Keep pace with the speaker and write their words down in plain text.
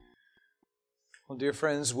Well, dear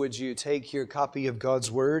friends, would you take your copy of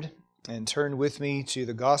God's Word and turn with me to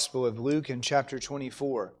the Gospel of Luke in chapter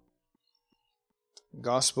 24.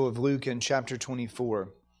 Gospel of Luke in chapter 24.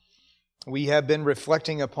 We have been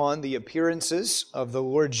reflecting upon the appearances of the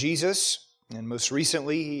Lord Jesus, and most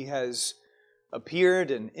recently He has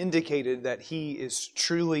appeared and indicated that He is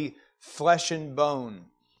truly flesh and bone.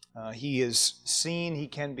 He is seen, He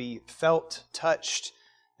can be felt, touched,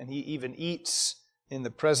 and He even eats in the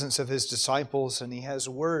presence of His disciples, and He has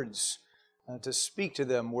words to speak to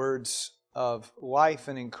them, words of life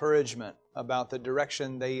and encouragement about the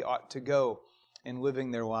direction they ought to go in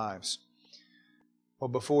living their lives. Well,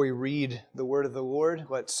 before we read the word of the Lord,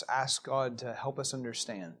 let's ask God to help us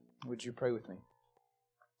understand. Would you pray with me?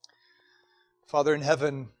 Father in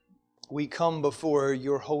heaven, we come before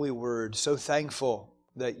your holy word, so thankful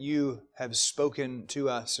that you have spoken to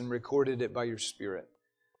us and recorded it by your Spirit.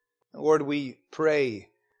 Lord, we pray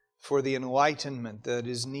for the enlightenment that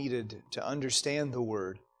is needed to understand the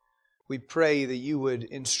Word. We pray that you would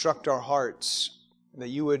instruct our hearts, that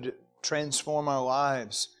you would transform our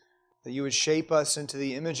lives, that you would shape us into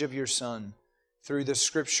the image of your Son through the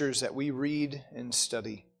Scriptures that we read and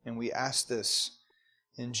study. And we ask this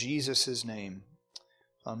in Jesus' name.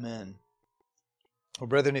 Amen. Well,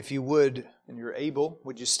 brethren, if you would, and you're able,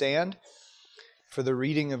 would you stand for the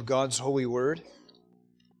reading of God's holy Word?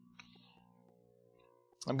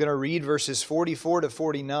 I'm going to read verses 44 to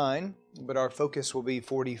 49, but our focus will be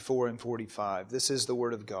 44 and 45. This is the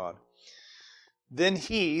Word of God. Then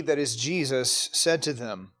He, that is Jesus, said to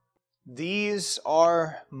them, "These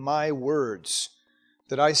are my words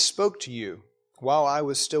that I spoke to you while I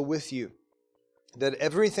was still with you, that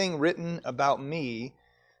everything written about me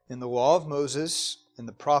in the law of Moses, in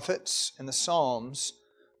the prophets, and the Psalms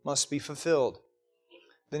must be fulfilled."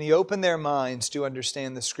 Then He opened their minds to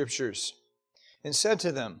understand the Scriptures, and said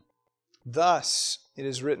to them, "Thus it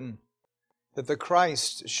is written, that the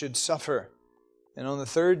Christ should suffer, and on the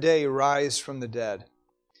third day rise from the dead,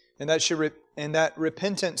 and that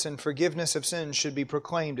repentance and forgiveness of sins should be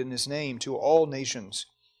proclaimed in His name to all nations,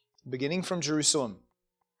 beginning from Jerusalem.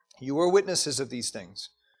 You are witnesses of these things.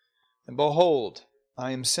 And behold, I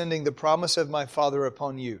am sending the promise of my Father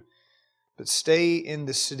upon you, but stay in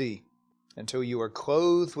the city until you are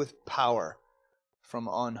clothed with power from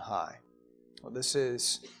on high." Well, this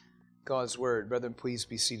is God's Word. Brethren, please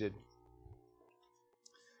be seated.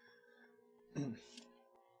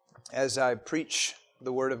 As I preach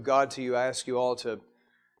the Word of God to you, I ask you all to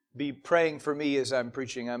be praying for me as I'm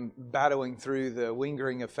preaching. I'm battling through the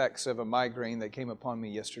lingering effects of a migraine that came upon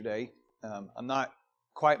me yesterday. I'm not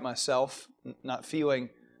quite myself, not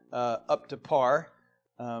feeling up to par,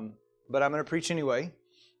 but I'm going to preach anyway,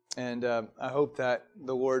 and I hope that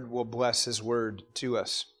the Lord will bless His Word to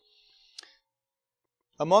us.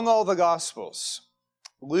 Among all the Gospels,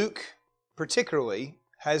 Luke particularly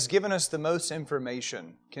has given us the most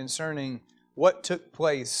information concerning what took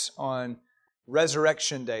place on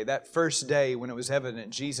Resurrection Day, that first day when it was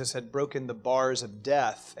evident Jesus had broken the bars of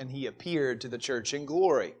death and He appeared to the church in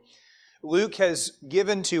glory. Luke has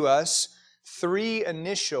given to us three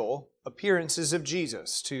initial appearances of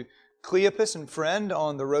Jesus: to Cleopas and friend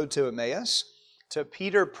on the road to Emmaus, to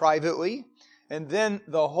Peter privately, and then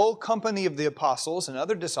the whole company of the apostles and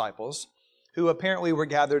other disciples who apparently were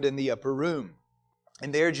gathered in the upper room.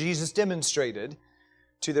 And there Jesus demonstrated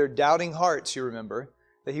to their doubting hearts, you remember,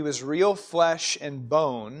 that He was real flesh and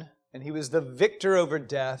bone, and He was the victor over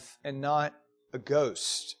death and not a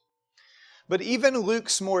ghost. But even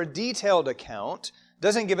Luke's more detailed account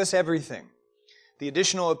doesn't give us everything. The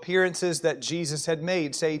additional appearances that Jesus had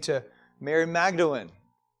made, say to Mary Magdalene,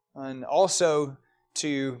 and also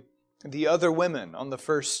to the other women on the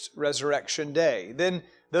first resurrection day. Then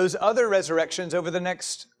those other appearances over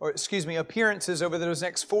those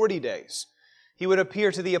next 40 days. He would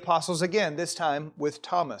appear to the apostles again, this time with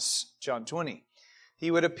Thomas, John 20. He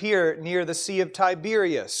would appear near the Sea of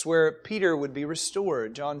Tiberias, where Peter would be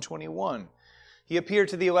restored, John 21. He appeared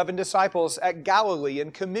to the 11 disciples at Galilee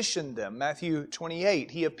and commissioned them, Matthew 28.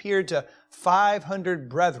 He appeared to 500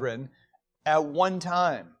 brethren at one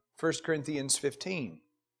time, 1 Corinthians 15.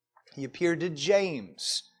 He appeared to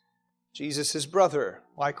James, Jesus' brother,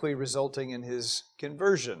 likely resulting in his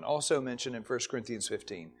conversion, also mentioned in 1 Corinthians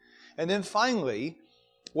 15. And then finally,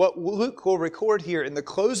 what Luke will record here in the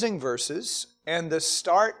closing verses and the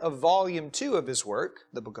start of volume 2 of his work,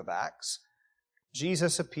 the book of Acts,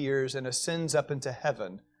 Jesus appears and ascends up into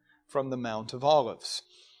heaven from the Mount of Olives.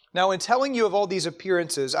 Now, in telling you of all these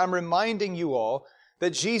appearances, I'm reminding you all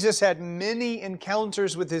that Jesus had many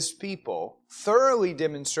encounters with His people, thoroughly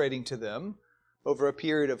demonstrating to them over a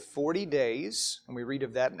period of 40 days, and we read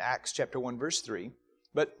of that in Acts chapter 1, verse 3,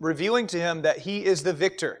 but revealing to him that he is the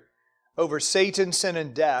victor over Satan, sin,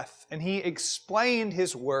 and death, and he explained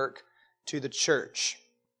his work to the church.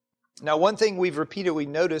 Now, one thing we've repeatedly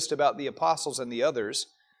noticed about the apostles and the others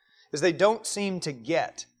is they don't seem to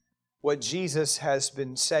get what Jesus has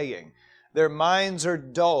been saying. Their minds are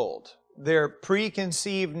dulled. Their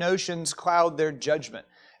preconceived notions cloud their judgment.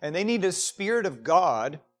 And they need the Spirit of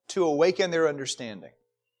God to awaken their understanding.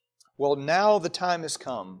 Well, now the time has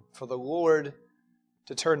come for the Lord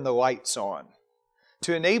to turn the lights on,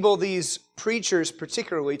 to enable these preachers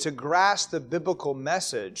particularly to grasp the biblical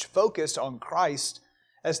message focused on Christ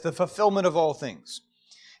as the fulfillment of all things.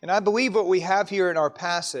 And I believe what we have here in our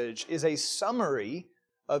passage is a summary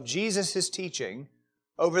of Jesus' teaching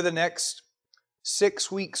over the next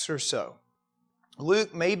 6 weeks or so.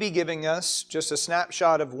 Luke may be giving us just a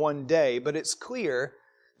snapshot of one day, but it's clear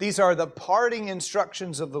these are the parting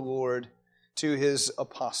instructions of the Lord to His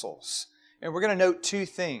apostles. And we're going to note two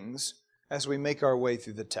things as we make our way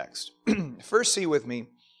through the text. First, see with me,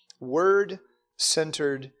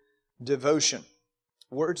 word-centered devotion.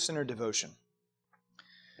 Word-centered devotion.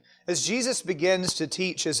 As Jesus begins to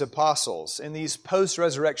teach His apostles in these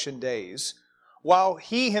post-resurrection days, while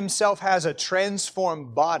He Himself has a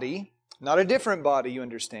transformed body, not a different body, you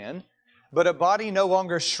understand, but a body no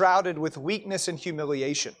longer shrouded with weakness and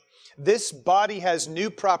humiliation. This body has new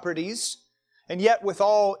properties, and yet with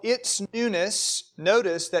all its newness,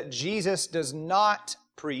 notice that Jesus does not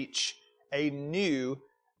preach a new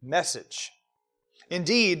message.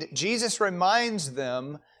 Indeed, Jesus reminds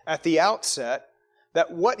them at the outset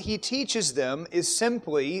that what He teaches them is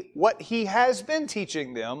simply what He has been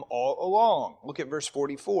teaching them all along. Look at verse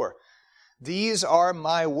 44. These are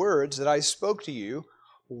my words that I spoke to you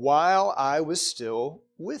while I was still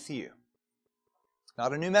with you.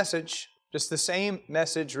 Not a new message, just the same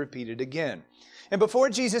message repeated again. And before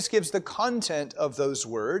Jesus gives the content of those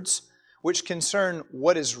words, which concern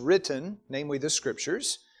what is written, namely the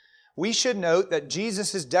Scriptures, we should note that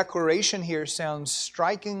Jesus' declaration here sounds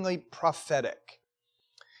strikingly prophetic.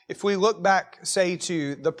 If we look back, say,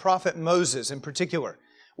 to the prophet Moses in particular,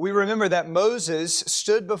 we remember that Moses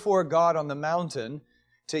stood before God on the mountain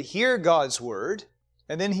to hear God's word,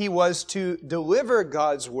 and then he was to deliver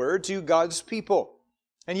God's word to God's people.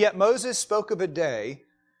 And yet Moses spoke of a day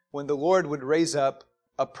when the Lord would raise up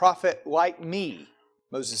a prophet like me,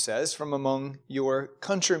 Moses says, from among your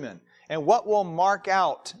countrymen. And what will mark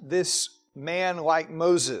out this man like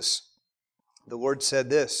Moses? The Lord said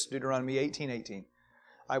this, Deuteronomy 18:18,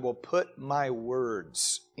 I will put my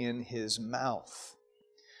words in his mouth.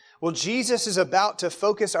 Well, Jesus is about to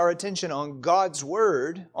focus our attention on God's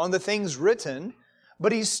word, on the things written,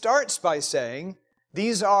 but He starts by saying,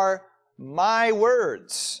 these are my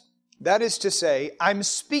words. That is to say, I'm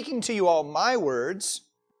speaking to you all my words,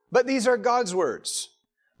 but these are God's words,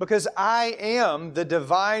 because I am the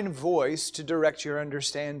divine voice to direct your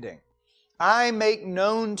understanding. I make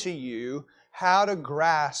known to you how to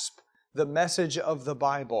grasp the message of the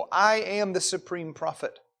Bible. I am the supreme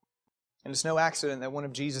prophet. And it's no accident that one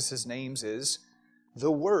of Jesus' names is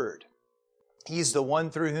the Word. He's the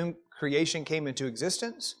one through whom creation came into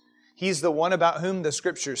existence. He's the one about whom the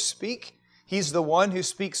Scriptures speak. He's the one who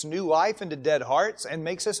speaks new life into dead hearts and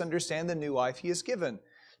makes us understand the new life He has given.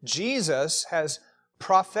 Jesus has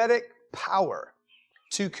prophetic power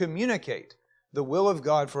to communicate the will of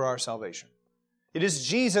God for our salvation. It is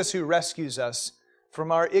Jesus who rescues us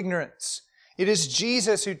from our ignorance. It is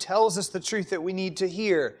Jesus who tells us the truth that we need to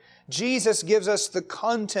hear. Jesus gives us the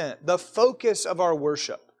content, the focus of our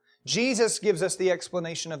worship. Jesus gives us the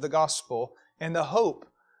explanation of the gospel and the hope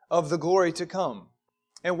of the glory to come.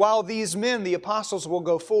 And while these men, the apostles, will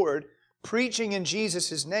go forward preaching in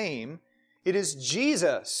Jesus' name, it is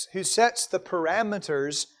Jesus who sets the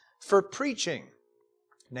parameters for preaching,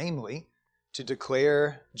 namely, to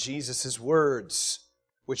declare Jesus' words,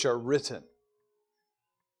 which are written.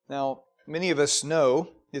 Now, many of us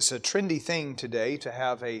know it's a trendy thing today to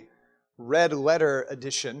have a red letter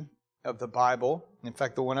edition of the Bible. In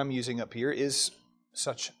fact, the one I'm using up here is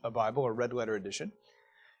such a Bible, a red letter edition.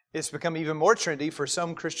 It's become even more trendy for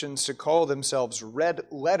some Christians to call themselves red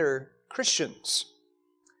letter Christians.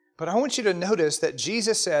 But I want you to notice that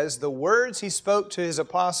Jesus says the words He spoke to His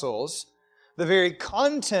apostles, the very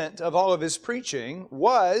content of all of His preaching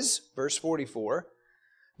was, verse 44,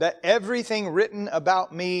 that everything written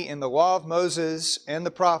about me in the law of Moses and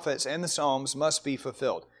the prophets and the Psalms must be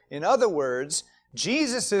fulfilled. In other words,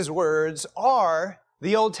 Jesus' words are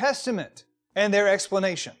the Old Testament and their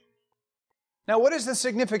explanation. Now, what is the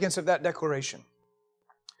significance of that declaration?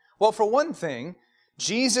 Well, for one thing,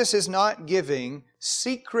 Jesus is not giving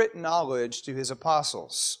secret knowledge to His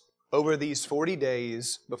apostles over these 40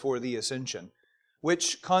 days before the ascension,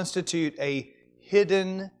 which constitute a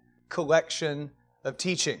hidden collection of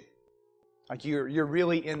teaching. Like you're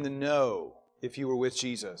really in the know if you were with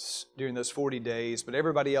Jesus during those 40 days, but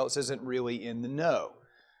everybody else isn't really in the know.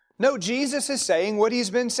 No, Jesus is saying what He's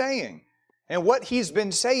been saying. And what He's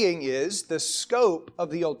been saying is the scope of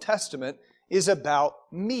the Old Testament is about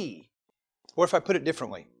me. Or if I put it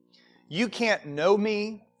differently, you can't know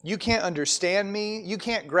me, you can't understand me, you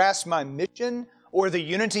can't grasp my mission or the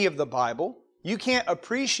unity of the Bible, you can't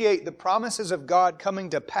appreciate the promises of God coming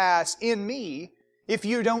to pass in me if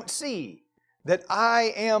you don't see that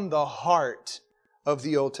I am the heart of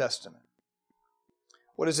the Old Testament.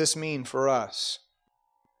 What does this mean for us?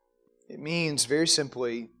 It means very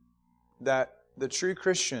simply that the true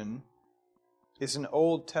Christian is an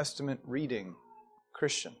Old Testament reading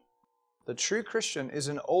Christian. The true Christian is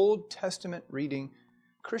an Old Testament reading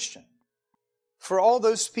Christian. For all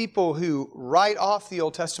those people who write off the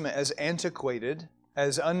Old Testament as antiquated,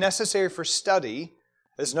 as unnecessary for study,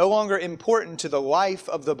 as no longer important to the life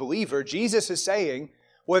of the believer, Jesus is saying,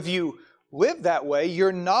 well, if you live that way,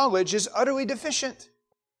 your knowledge is utterly deficient.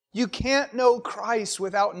 You can't know Christ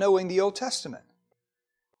without knowing the Old Testament.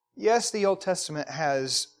 Yes, the Old Testament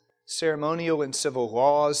has ceremonial and civil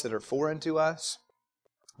laws that are foreign to us,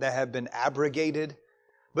 that have been abrogated.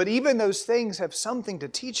 But even those things have something to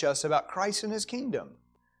teach us about Christ and His kingdom.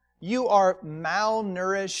 You are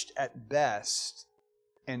malnourished at best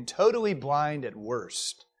and totally blind at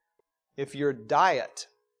worst if your diet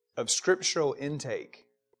of scriptural intake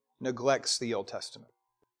neglects the Old Testament.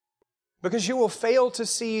 Because you will fail to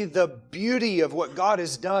see the beauty of what God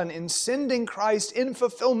has done in sending Christ in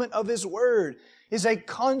fulfillment of His Word is a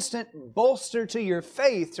constant bolster to your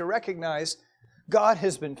faith to recognize God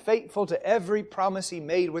has been faithful to every promise He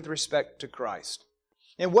made with respect to Christ.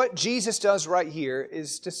 And what Jesus does right here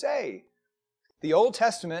is to say, the Old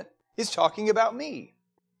Testament is talking about me.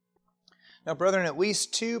 Now, brethren, at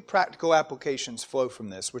least two practical applications flow from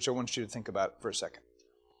this, which I want you to think about for a second.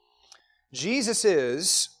 Jesus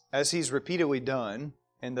is, as He's repeatedly done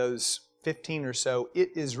in those 15 or so "it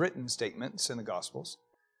is written" statements in the Gospels,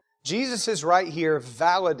 Jesus is right here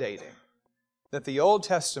validating that the Old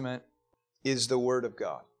Testament is the Word of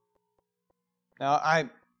God. Now,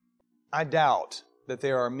 I doubt that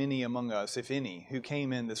there are many among us, if any, who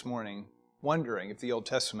came in this morning wondering if the Old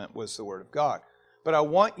Testament was the Word of God. But I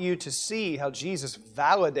want you to see how Jesus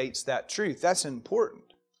validates that truth. That's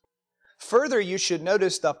important. Further, you should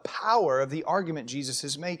notice the power of the argument Jesus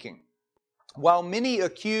is making. While many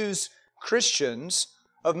accuse Christians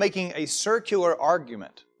of making a circular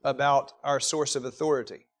argument about our source of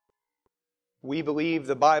authority, we believe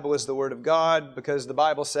the Bible is the Word of God because the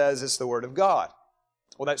Bible says it's the Word of God.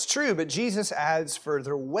 Well, that's true, but Jesus adds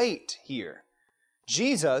further weight here.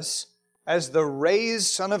 Jesus, as the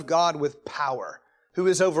raised Son of God with power, who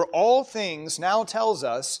is over all things, now tells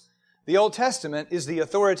us the Old Testament is the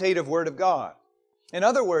authoritative Word of God. In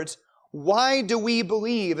other words, why do we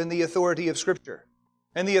believe in the authority of Scripture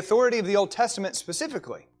and the authority of the Old Testament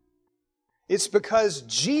specifically? It's because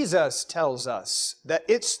Jesus tells us that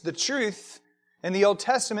it's the truth, and the Old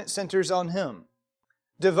Testament centers on Him.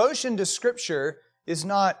 Devotion to Scripture is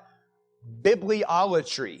not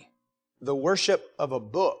bibliolatry, the worship of a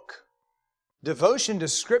book. Devotion to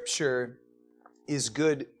Scripture is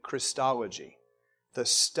good Christology, the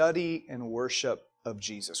study and worship of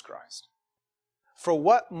Jesus Christ. For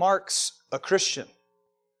what marks a Christian?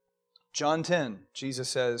 John 10, Jesus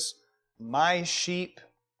says, "My sheep,"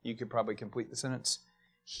 you could probably complete the sentence,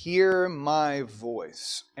 "hear my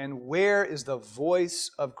voice." And where is the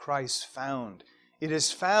voice of Christ found? It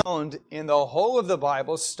is found in the whole of the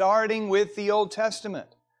Bible, starting with the Old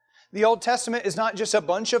Testament. The Old Testament is not just a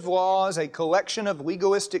bunch of laws, a collection of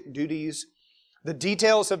legalistic duties, the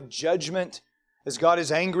details of judgment as God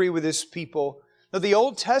is angry with His people. No, the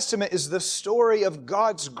Old Testament is the story of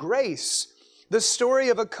God's grace, the story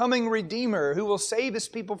of a coming Redeemer who will save His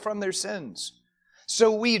people from their sins. So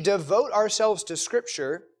we devote ourselves to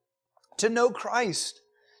Scripture to know Christ,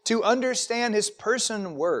 to understand His person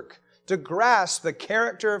and work, to grasp the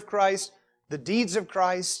character of Christ, the deeds of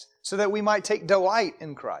Christ, so that we might take delight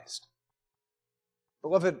in Christ.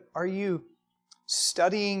 Beloved, are you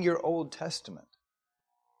studying your Old Testament?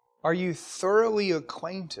 Are you thoroughly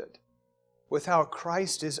acquainted with how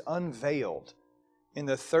Christ is unveiled in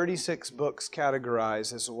the 36 books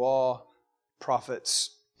categorized as law,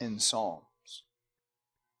 prophets, and psalms?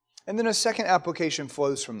 And then a second application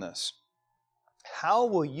flows from this. How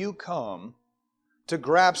will you come to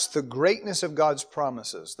grasp the greatness of God's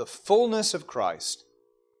promises, the fullness of Christ,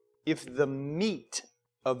 if the meat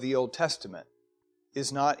of the Old Testament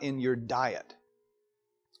is not in your diet.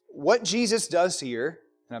 What Jesus does here,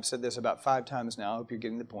 and I've said this about 5 times now, I hope you're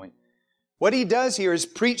getting the point. What He does here is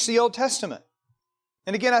preach the Old Testament.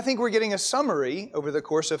 And again, I think we're getting a summary over the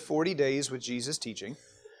course of 40 days with Jesus teaching.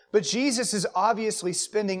 But Jesus is obviously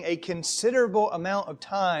spending a considerable amount of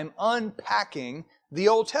time unpacking the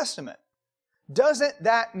Old Testament. Doesn't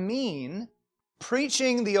that mean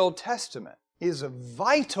preaching the Old Testament is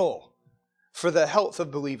vital for the health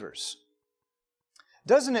of believers?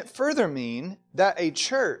 Doesn't it further mean that a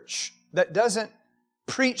church that doesn't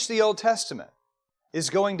preach the Old Testament is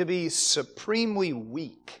going to be supremely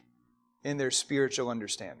weak in their spiritual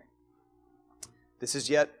understanding? This is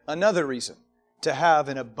yet another reason to have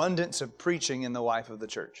an abundance of preaching in the life of the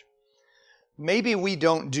church. Maybe we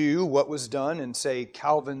don't do what was done in, say,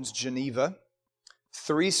 Calvin's Geneva.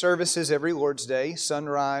 3 services every Lord's Day,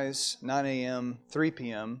 sunrise, 9 a.m., 3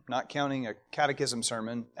 p.m., not counting a catechism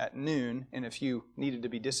sermon at noon. And if you needed to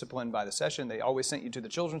be disciplined by the session, they always sent you to the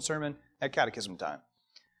children's sermon at catechism time.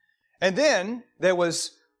 And then there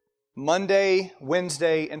was Monday,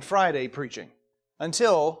 Wednesday, and Friday preaching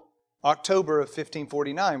until October of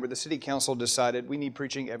 1549, where the city council decided we need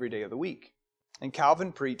preaching every day of the week. And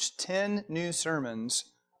Calvin preached 10 new sermons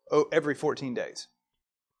every 14 days.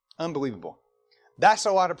 Unbelievable. That's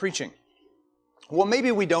a lot of preaching. Well,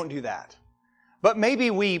 maybe we don't do that. But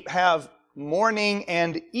maybe we have morning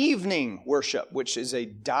and evening worship, which is a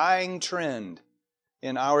dying trend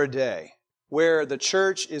in our day, where the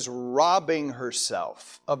church is robbing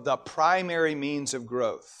herself of the primary means of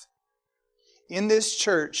growth. In this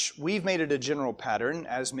church, we've made it a general pattern,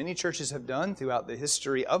 as many churches have done throughout the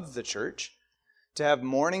history of the church, to have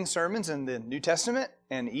morning sermons in the New Testament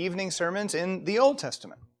and evening sermons in the Old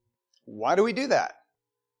Testament. Why do we do that?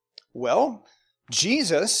 Well,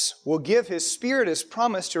 Jesus will give His Spirit as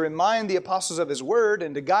promise to remind the apostles of His Word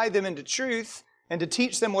and to guide them into truth and to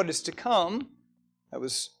teach them what is to come. That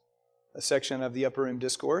was a section of the Upper Room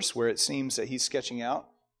Discourse where it seems that He's sketching out,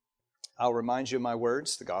 I'll remind you of my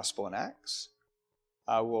words, the Gospel and Acts.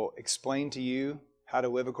 I will explain to you how to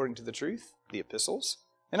live according to the truth, the epistles.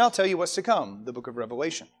 And I'll tell you what's to come, the book of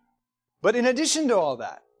Revelation. But in addition to all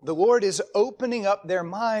that, the Lord is opening up their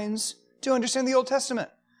minds to understand the Old Testament.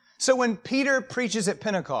 So when Peter preaches at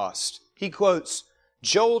Pentecost, he quotes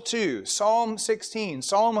Joel 2, Psalm 16,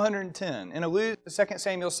 Psalm 110, and alludes to 2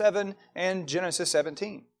 Samuel 7 and Genesis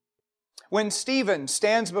 17. When Stephen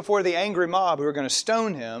stands before the angry mob who are going to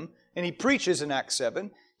stone him, and he preaches in Acts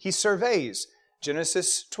 7, he surveys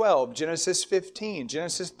Genesis 12, Genesis 15,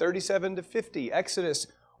 Genesis 37 to 50, Exodus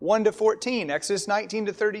 1 to 14, Exodus 19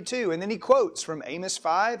 to 32, and then he quotes from Amos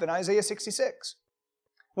 5 and Isaiah 66.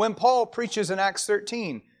 When Paul preaches in Acts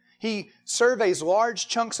 13, he surveys large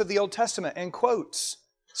chunks of the Old Testament and quotes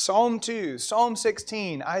Psalm 2, Psalm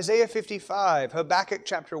 16, Isaiah 55, Habakkuk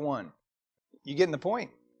chapter 1. You getting the point?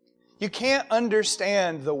 You can't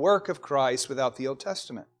understand the work of Christ without the Old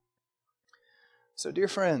Testament. So, dear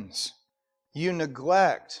friends, you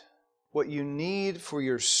neglect what you need for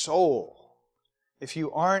your soul if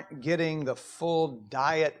you aren't getting the full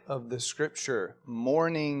diet of the Scripture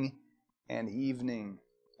morning and evening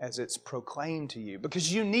as it's proclaimed to you,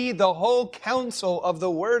 because you need the whole counsel of the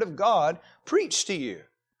Word of God preached to you.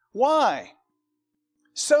 Why?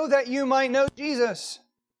 So that you might know Jesus.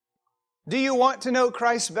 Do you want to know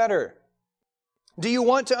Christ better? Do you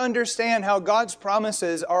want to understand how God's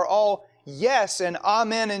promises are all yes and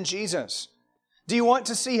amen in Jesus? Do you want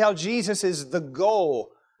to see how Jesus is the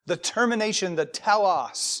goal, the termination, the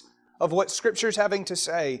telos of what Scripture's having to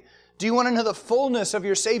say? Do you want to know the fullness of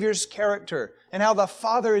your Savior's character and how the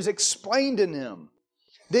Father is explained in Him?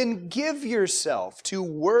 Then give yourself to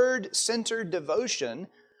Word-centered devotion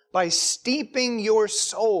by steeping your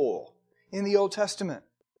soul in the Old Testament,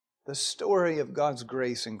 the story of God's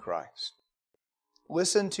grace in Christ.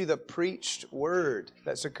 Listen to the preached Word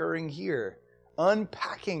that's occurring here,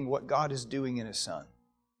 unpacking what God is doing in His Son.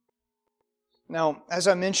 Now, as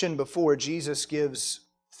I mentioned before, Jesus gives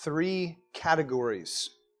 3 categories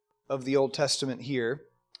of the Old Testament here,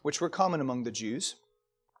 which were common among the Jews.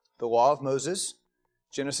 The law of Moses,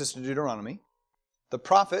 Genesis to Deuteronomy. The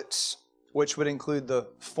prophets, which would include the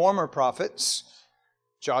former prophets,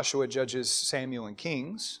 Joshua, Judges, Samuel, and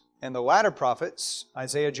Kings. And the latter prophets,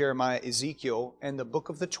 Isaiah, Jeremiah, Ezekiel, and the book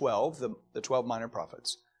of the 12, the 12 minor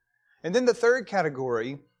prophets. And then the third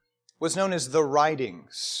category was known as the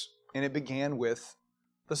writings, and it began with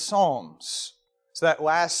the Psalms. So that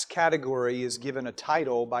last category is given a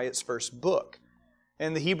title by its first book.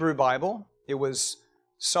 In the Hebrew Bible, it was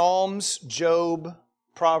Psalms, Job,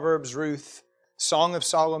 Proverbs, Ruth, Song of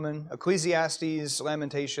Solomon, Ecclesiastes,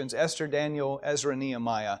 Lamentations, Esther, Daniel, Ezra,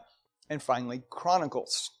 Nehemiah, and finally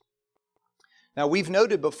Chronicles. Now, we've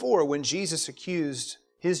noted before when Jesus accused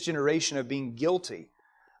his generation of being guilty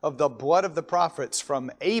of the blood of the prophets, from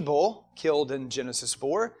Abel, killed in Genesis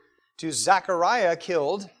 4, to Zechariah,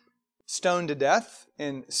 killed, stoned to death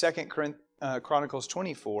in 2 Chronicles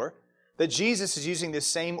 24, that Jesus is using this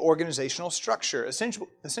same organizational structure,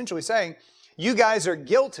 essentially saying, you guys are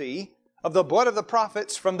guilty of the blood of the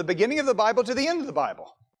prophets from the beginning of the Bible to the end of the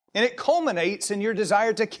Bible. And it culminates in your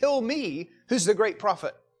desire to kill me, who's the great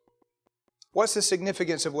prophet. What's the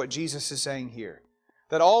significance of what Jesus is saying here?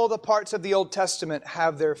 That all the parts of the Old Testament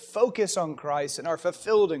have their focus on Christ and are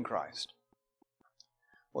fulfilled in Christ.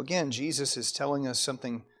 Well, again, Jesus is telling us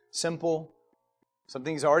something simple,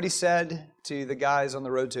 something He's already said to the guys on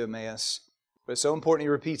the road to Emmaus, but it's so important He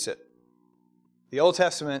repeats it. The Old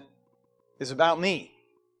Testament is about me.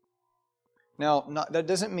 Now, that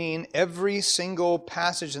doesn't mean every single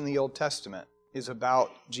passage in the Old Testament is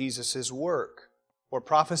about Jesus' work, or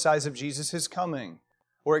prophesies of Jesus' coming,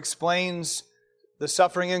 or explains the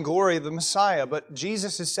suffering and glory of the Messiah. But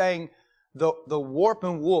Jesus is saying the warp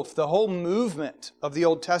and woof, the whole movement of the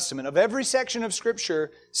Old Testament, of every section of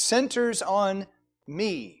Scripture, centers on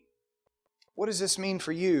me. What does this mean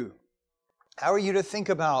for you? How are you to think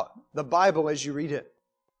about the Bible as you read it?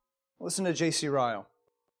 Listen to J.C. Ryle.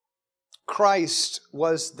 Christ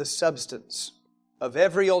was the substance of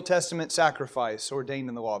every Old Testament sacrifice ordained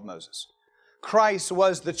in the law of Moses. Christ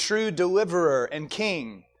was the true deliverer and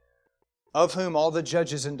king, of whom all the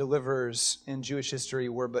judges and deliverers in Jewish history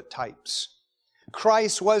were but types.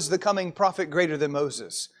 Christ was the coming prophet greater than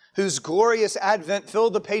Moses, whose glorious advent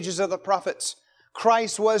filled the pages of the prophets.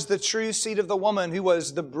 Christ was the true seed of the woman who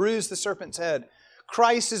was the bruise the serpent's head.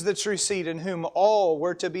 Christ is the true seed in whom all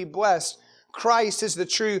were to be blessed. Christ is the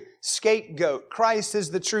true scapegoat. Christ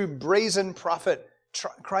is the true brazen prophet.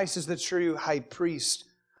 Christ is the true high priest,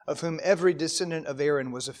 of whom every descendant of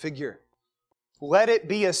Aaron was a figure. Let it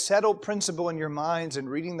be a settled principle in your minds in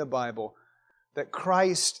reading the Bible that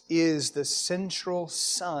Christ is the central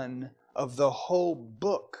son of the whole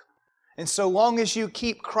book. And so long as you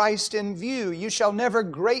keep Christ in view, you shall never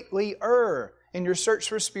greatly err in your search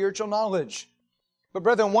for spiritual knowledge. But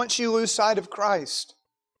brethren, once you lose sight of Christ,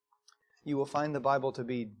 you will find the Bible to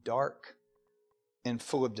be dark and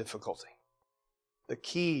full of difficulty. The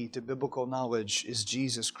key to biblical knowledge is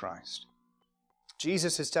Jesus Christ.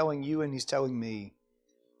 Jesus is telling you and He's telling me,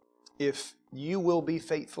 if you will be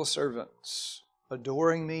faithful servants,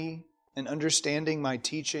 adoring me and understanding my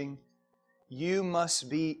teaching, you must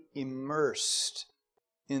be immersed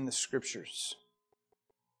in the Scriptures.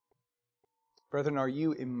 Brethren, are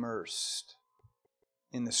you immersed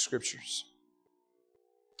in the Scriptures?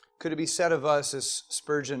 Could it be said of us, as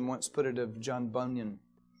Spurgeon once put it of John Bunyan,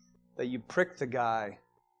 that you prick the guy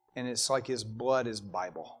and it's like his blood is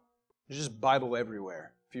Bible? There's just Bible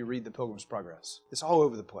everywhere if you read the Pilgrim's Progress. It's all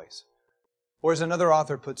over the place. Or as another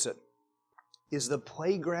author puts it, is the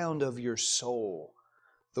playground of your soul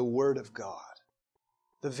the Word of God,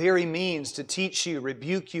 the very means to teach you,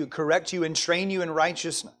 rebuke you, correct you, and train you in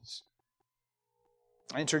righteousness.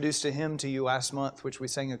 I introduced a hymn to you last month, which we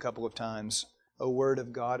sang a couple of times, O Word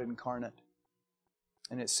of God incarnate.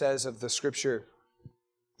 And it says of the Scripture,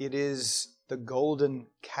 it is the golden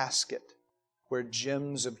casket where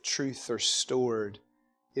gems of truth are stored.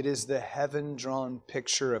 It is the heaven-drawn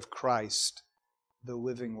picture of Christ, the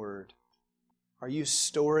living Word. Are you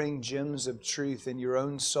storing gems of truth in your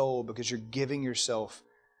own soul because you're giving yourself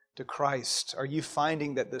to Christ? Are you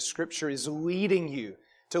finding that the Scripture is leading you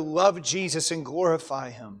to love Jesus and glorify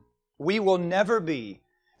Him? We will never be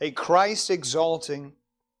a Christ-exalting,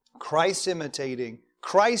 Christ-imitating,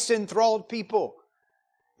 Christ-enthralled people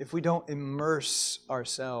if we don't immerse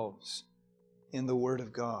ourselves in the Word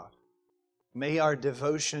of God. May our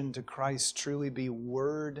devotion to Christ truly be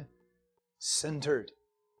Word-centered,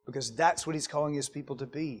 because that's what He's calling His people to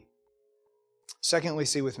be. Secondly,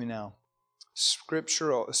 see with me now,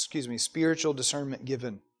 spiritual discernment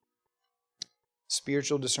given.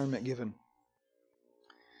 Spiritual discernment given.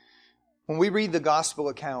 When we read the gospel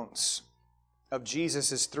accounts of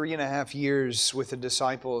Jesus' 3.5 years with the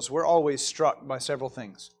disciples, we're always struck by several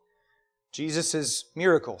things. Jesus'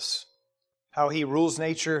 miracles, how He rules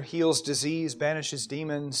nature, heals disease, banishes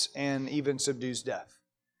demons, and even subdues death.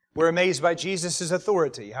 We're amazed by Jesus'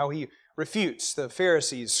 authority, how He refutes the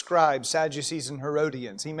Pharisees, scribes, Sadducees, and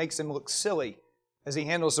Herodians. He makes them look silly as He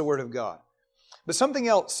handles the Word of God. But something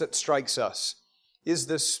else that strikes us is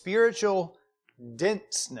the spiritual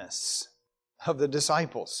denseness of the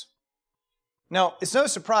disciples. Now, it's no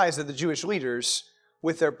surprise that the Jewish leaders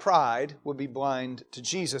with their pride, would be blind to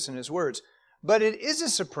Jesus and His words. But it is a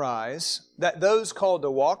surprise that those called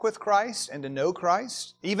to walk with Christ and to know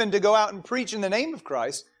Christ, even to go out and preach in the name of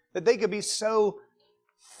Christ, that they could be so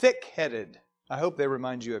thick-headed. I hope they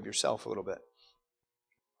remind you of yourself a little bit.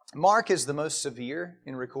 Mark is the most severe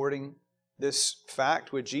in recording this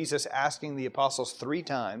fact, with Jesus asking the apostles 3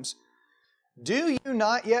 times, "Do you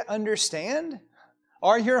not yet understand?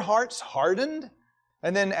 Are your hearts hardened?"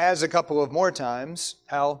 And then adds a couple of more times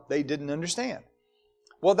how they didn't understand.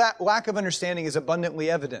 Well, that lack of understanding is abundantly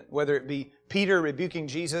evident, whether it be Peter rebuking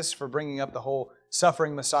Jesus for bringing up the whole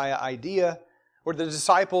suffering Messiah idea, or the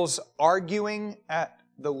disciples arguing at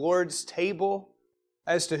the Lord's table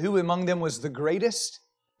as to who among them was the greatest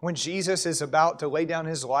when Jesus is about to lay down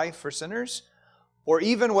His life for sinners, or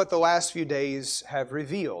even what the last few days have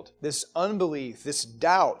revealed, this unbelief, this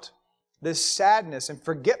doubt, this sadness and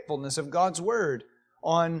forgetfulness of God's Word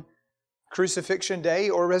on Crucifixion Day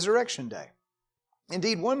or Resurrection Day.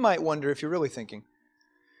 Indeed, one might wonder, if you're really thinking,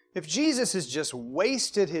 if Jesus has just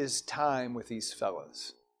wasted His time with these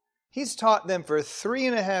fellows. He's taught them for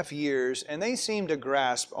 3.5 years, and they seem to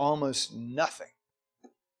grasp almost nothing.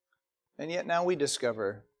 And yet now we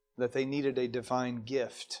discover that they needed a divine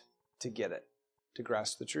gift to get it, to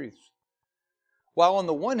grasp the truth. While on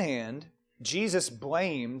the one hand, Jesus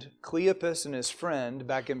blamed Cleopas and his friend,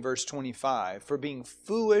 back in verse 25, for being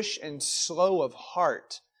foolish and slow of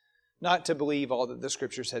heart, not to believe all that the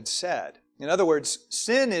Scriptures had said. In other words,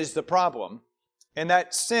 sin is the problem, and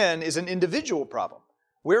that sin is an individual problem.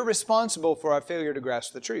 We're responsible for our failure to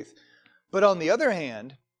grasp the truth. But on the other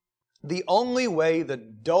hand, the only way the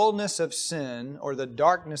dullness of sin or the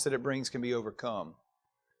darkness that it brings can be overcome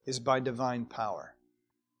is by divine power.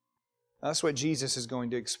 That's what Jesus is going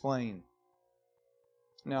to explain.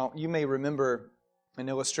 Now, you may remember an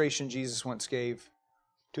illustration Jesus once gave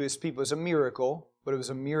to His people. It was a miracle, but it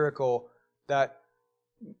was a miracle that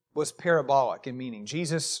was parabolic in meaning.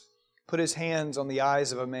 Jesus put His hands on the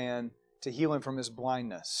eyes of a man to heal him from his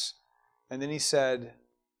blindness. And then He said,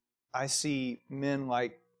 "I see men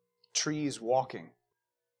like trees walking."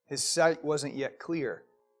 His sight wasn't yet clear,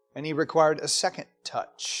 and He required a second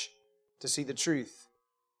touch to see the truth.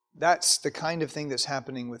 That's the kind of thing that's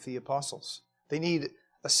happening with the apostles. They need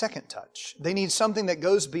a second touch. They need something that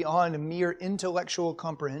goes beyond mere intellectual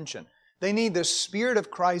comprehension. They need the Spirit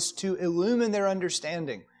of Christ to illumine their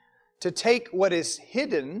understanding, to take what is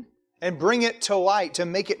hidden and bring it to light, to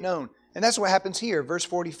make it known. And that's what happens here. Verse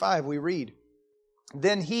 45, we read,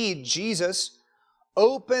 "Then He," Jesus,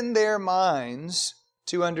 "opened their minds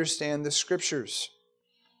to understand the Scriptures."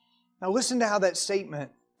 Now listen to how that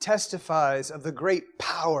statement testifies of the great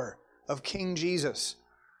power of King Jesus.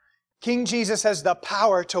 King Jesus has the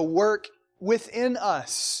power to work within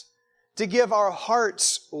us, to give our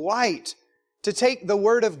hearts light, to take the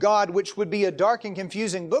Word of God, which would be a dark and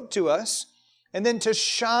confusing book to us, and then to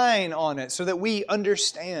shine on it so that we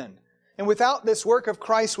understand. And without this work of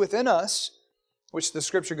Christ within us, which the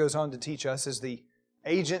Scripture goes on to teach us is the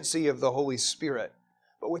agency of the Holy Spirit,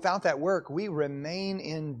 but without that work, we remain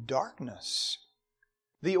in darkness.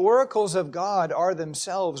 The oracles of God are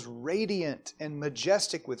themselves radiant and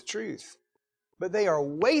majestic with truth, but they are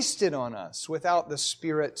wasted on us without the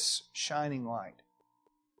Spirit's shining light.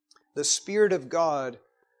 The Spirit of God,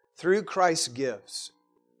 through Christ's gifts,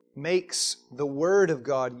 makes the Word of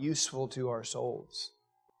God useful to our souls.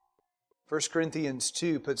 1 Corinthians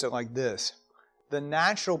 2 puts it like this: "The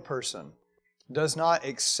natural person does not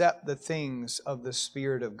accept the things of the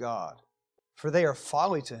Spirit of God, for they are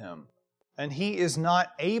folly to him, and he is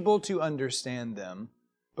not able to understand them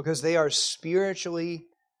because they are spiritually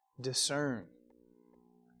discerned."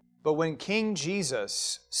 But when King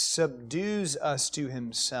Jesus subdues us to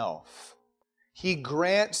Himself, He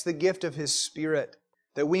grants the gift of His Spirit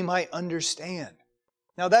that we might understand.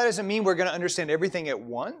 Now, that doesn't mean we're going to understand everything at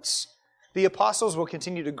once. The apostles will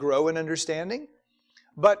continue to grow in understanding,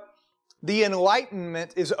 but the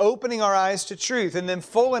enlightenment is opening our eyes to truth, and then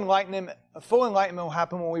full enlightenment will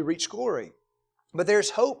happen when we reach glory. But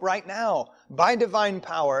there's hope right now, by divine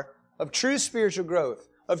power, of true spiritual growth,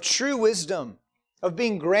 of true wisdom, of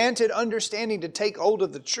being granted understanding to take hold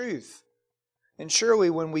of the truth. And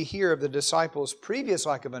surely when we hear of the disciples' previous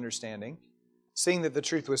lack of understanding, seeing that the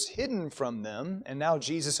truth was hidden from them, and now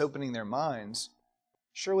Jesus opening their minds,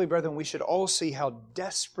 surely, brethren, we should all see how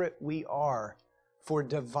desperate we are for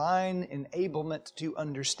divine enablement to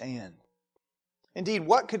understand. Indeed,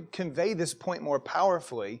 what could convey this point more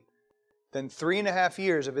powerfully than 3.5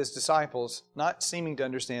 years of His disciples not seeming to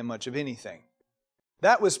understand much of anything?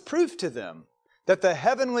 That was proof to them that the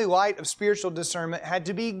heavenly light of spiritual discernment had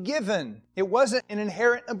to be given. It wasn't an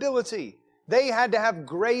inherent ability. They had to have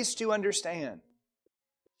grace to understand.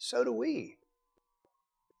 So do we.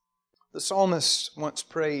 The psalmist once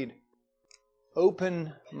prayed,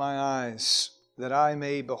 "Open my eyes that I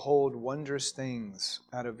may behold wondrous things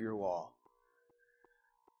out of your law."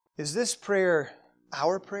 Is this prayer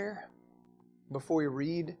our prayer before we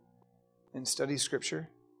read and study Scripture?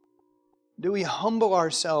 Do we humble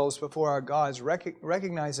ourselves before our God,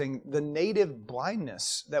 recognizing the native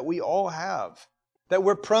blindness that we all have, that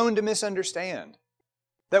we're prone to misunderstand,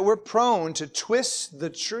 that we're prone to twist the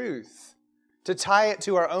truth, to tie it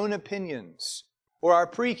to our own opinions, or our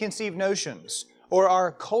preconceived notions, or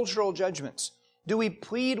our cultural judgments? Do we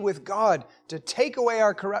plead with God to take away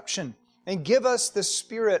our corruption and give us the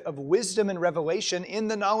spirit of wisdom and revelation in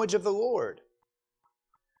the knowledge of the Lord?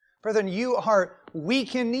 Brethren, you are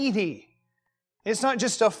weak and needy. It's not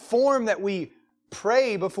just a form that we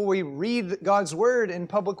pray before we read God's Word in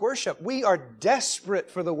public worship. We are desperate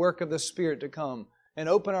for the work of the Spirit to come and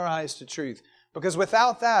open our eyes to truth, because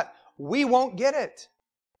without that, we won't get it.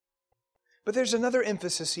 But there's another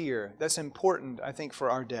emphasis here that's important, I think, for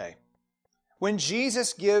our day. When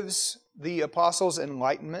Jesus gives the apostles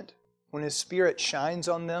enlightenment, when His Spirit shines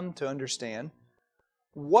on them to understand,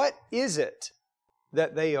 what is it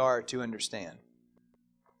that they are to understand?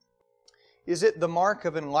 Is it the mark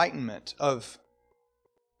of enlightenment, of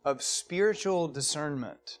spiritual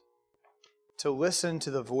discernment, to listen to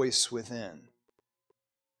the voice within?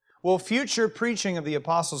 Well, future preaching of the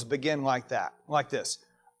apostles begin like that, like this.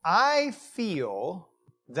 I feel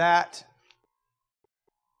that...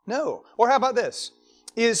 No. Or how about this?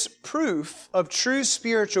 Is proof of true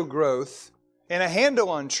spiritual growth and a handle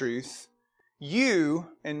on truth you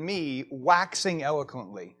and me waxing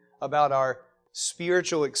eloquently about our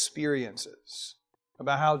spiritual experiences,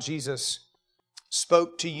 about how Jesus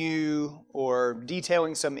spoke to you, or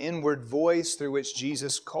detailing some inward voice through which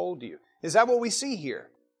Jesus called you? Is that what we see here?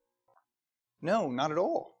 No, not at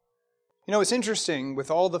all. You know, it's interesting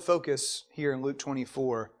with all the focus here in Luke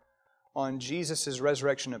 24 on Jesus'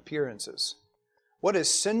 resurrection appearances. What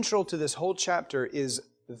is central to this whole chapter is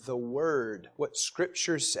the Word, what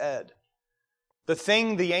Scripture said. The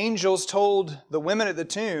thing the angels told the women at the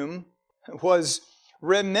tomb was,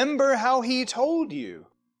 remember how He told you.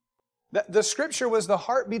 The Scripture was the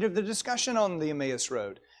heartbeat of the discussion on the Emmaus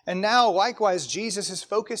Road. And now, likewise, Jesus is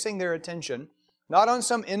focusing their attention not on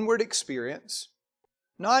some inward experience,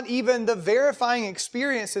 not even the verifying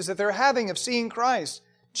experiences that they're having of seeing Christ.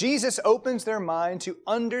 Jesus opens their mind to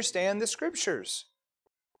understand the Scriptures.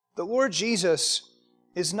 The Lord Jesus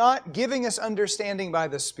is not giving us understanding by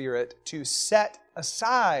the Spirit to set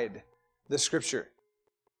aside the Scripture,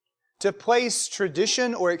 to place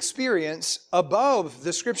tradition or experience above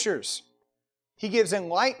the Scriptures. He gives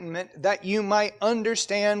enlightenment that you might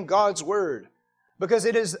understand God's Word, because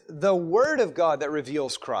it is the Word of God that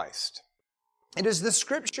reveals Christ. It is the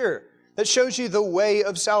Scripture that shows you the way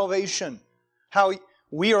of salvation, how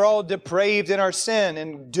we are all depraved in our sin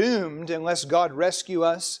and doomed unless God rescue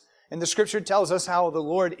us. And the Scripture tells us how the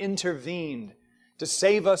Lord intervened to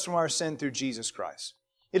save us from our sin through Jesus Christ.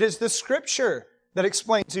 It is the Scripture that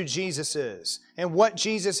explains who Jesus is and what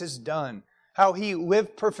Jesus has done, how He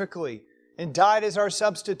lived perfectly and died as our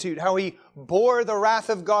substitute, how He bore the wrath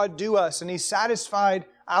of God due us, and He satisfied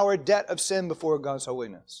our debt of sin before God's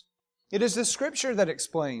holiness. It is the Scripture that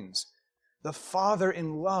explains the Father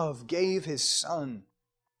in love gave His Son,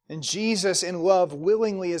 and Jesus in love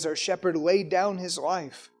willingly as our shepherd laid down His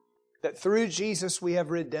life, that through Jesus we have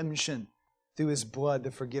redemption, through His blood,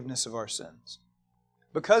 the forgiveness of our sins.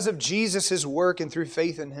 Because of Jesus' work and through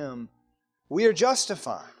faith in Him, we are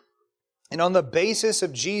justified. And on the basis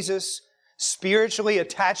of Jesus spiritually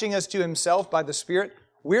attaching us to Himself by the Spirit,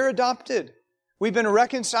 we're adopted. We've been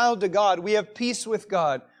reconciled to God. We have peace with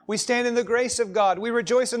God. We stand in the grace of God. We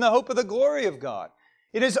rejoice in the hope of the glory of God.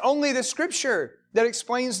 It is only the Scripture that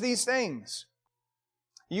explains these things.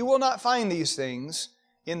 You will not find these things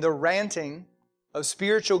in the ranting of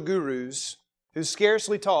spiritual gurus who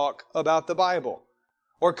scarcely talk about the Bible,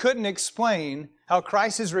 or couldn't explain how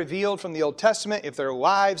Christ is revealed from the Old Testament if their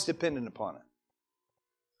lives depended upon it.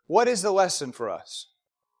 What is the lesson for us?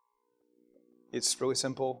 It's really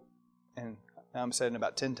simple, and now I'm saying it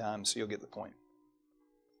about 10 times, so you'll get the point.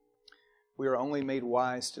 We are only made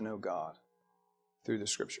wise to know God through the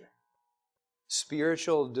Scripture.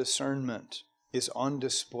 Spiritual discernment is on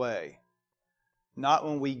display, not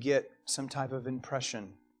when we get some type of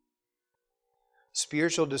impression.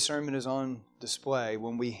 Spiritual discernment is on display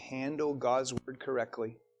when we handle God's Word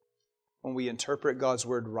correctly, when we interpret God's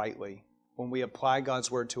Word rightly, when we apply God's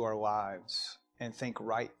Word to our lives and think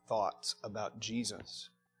right thoughts about Jesus,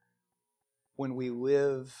 when we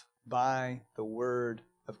live by the word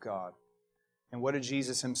of God. And what did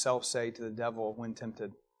Jesus himself say to the devil when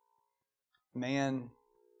tempted? Man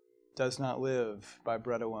does not live by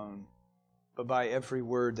bread alone, but by every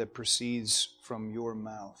word that proceeds from your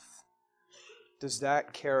mouth. Does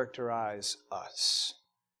that characterize us?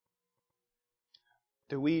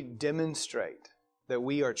 Do we demonstrate that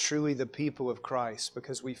we are truly the people of Christ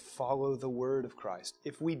because we follow the word of Christ?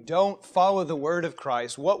 If we don't follow the word of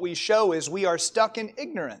Christ, what we show is we are stuck in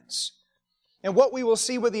ignorance. And what we will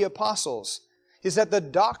see with the apostles is that the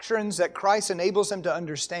doctrines that Christ enables them to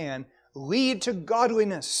understand lead to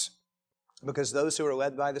godliness. Because those who are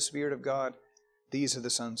led by the Spirit of God, these are the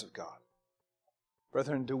sons of God.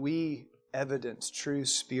 Brethren, do we evidence true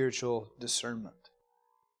spiritual discernment?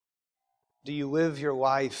 Do you live your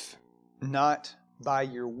life not by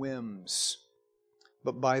your whims,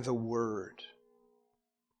 but by the Word?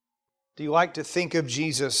 Do you like to think of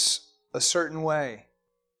Jesus a certain way?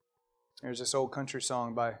 There's this old country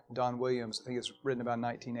song by Don Williams. I think it's written about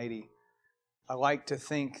 1980. I like to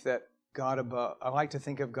think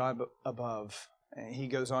of God above. And he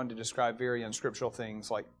goes on to describe very unscriptural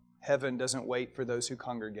things like heaven doesn't wait for those who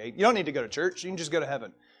congregate. You don't need to go to church. You can just go to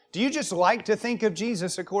heaven. Do you just like to think of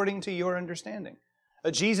Jesus according to your understanding?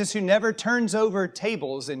 A Jesus who never turns over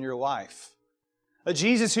tables in your life. A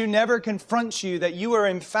Jesus who never confronts you that you are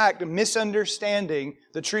in fact misunderstanding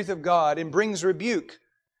the truth of God and brings rebuke.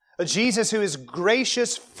 A Jesus who is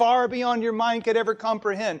gracious far beyond your mind could ever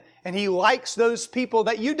comprehend, and He likes those people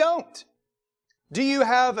that you don't. Do you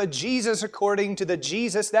have a Jesus according to the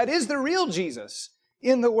Jesus that is the real Jesus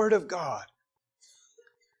in the Word of God?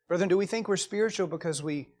 Brethren, do we think we're spiritual because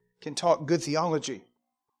we can talk good theology?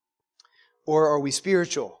 Or are we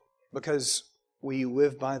spiritual because we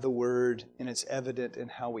live by the Word and it's evident in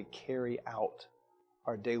how we carry out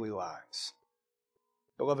our daily lives?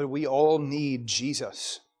 Beloved, we all need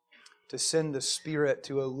Jesus to send the Spirit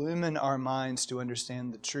to illumine our minds to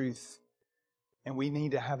understand the truth. And we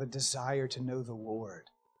need to have a desire to know the Lord.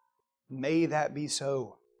 May that be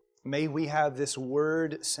so. May we have this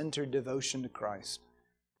Word-centered devotion to Christ.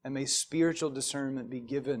 And may spiritual discernment be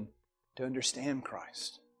given to understand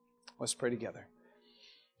Christ. Let's pray together.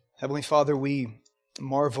 Heavenly Father, we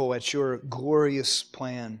marvel at your glorious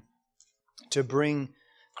plan to bring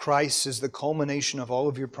Christ as the culmination of all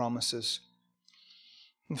of your promises.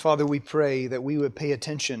 And Father, we pray that we would pay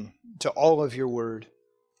attention to all of your word.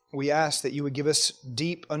 We ask that you would give us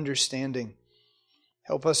deep understanding.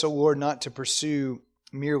 Help us, O Lord, not to pursue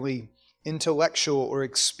merely intellectual or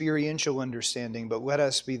experiential understanding, but let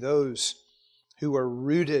us be those who are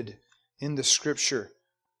rooted in the Scripture,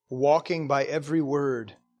 walking by every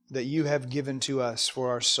word that you have given to us for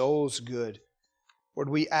our soul's good. Lord,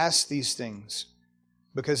 we ask these things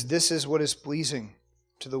because this is what is pleasing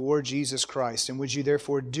to the Lord Jesus Christ. And would you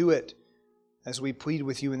therefore do it as we plead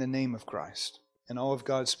with you in the name of Christ? And all of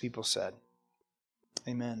God's people said,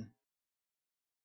 Amen.